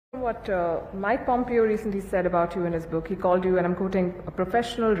What Mike Pompeo recently said about you in his book, he called you, and I'm quoting, a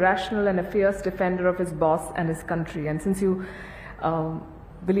professional, rational and a fierce defender of his boss and his country. And since you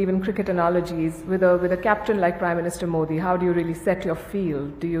believe in cricket analogies, with a captain like Prime Minister Modi, how do you really set your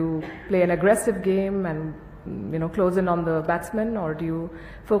field? Do you play an aggressive game and close in on the batsmen, or do you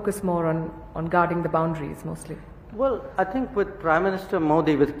focus more on guarding the boundaries mostly? Well, I think with Prime Minister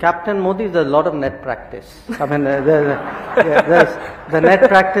Modi, with Captain Modi, there's a lot of net practice. I mean, the net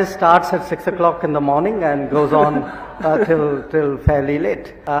practice starts at 6 o'clock in the morning and goes on till fairly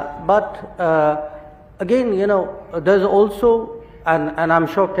late. But again, there's also, and I'm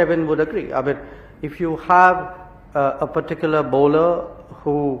sure Kevin would agree, I mean, if you have a particular bowler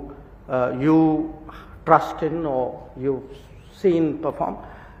who you trust in or you've seen perform,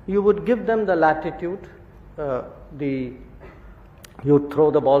 you would give them the latitude. You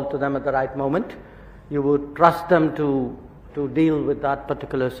throw the ball to them at the right moment. You would trust them to deal with that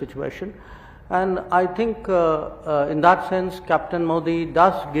particular situation. And I think in that sense, Captain Modi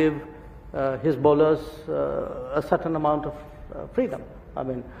does give his bowlers a certain amount of freedom. I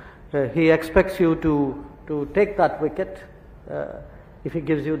mean, he expects you to take that wicket if he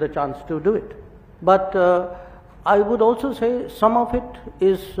gives you the chance to do it. But I would also say some of it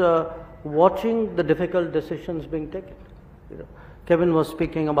is watching the difficult decisions being taken. Kevin was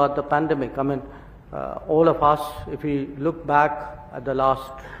speaking about the pandemic. I mean, all of us, if we look back at the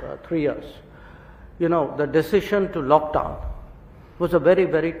last 3 years, the decision to lockdown was a very,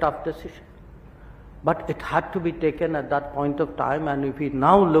 very tough decision. But it had to be taken at that point of time, and if we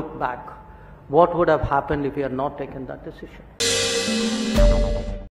now look back, what would have happened if we had not taken that decision?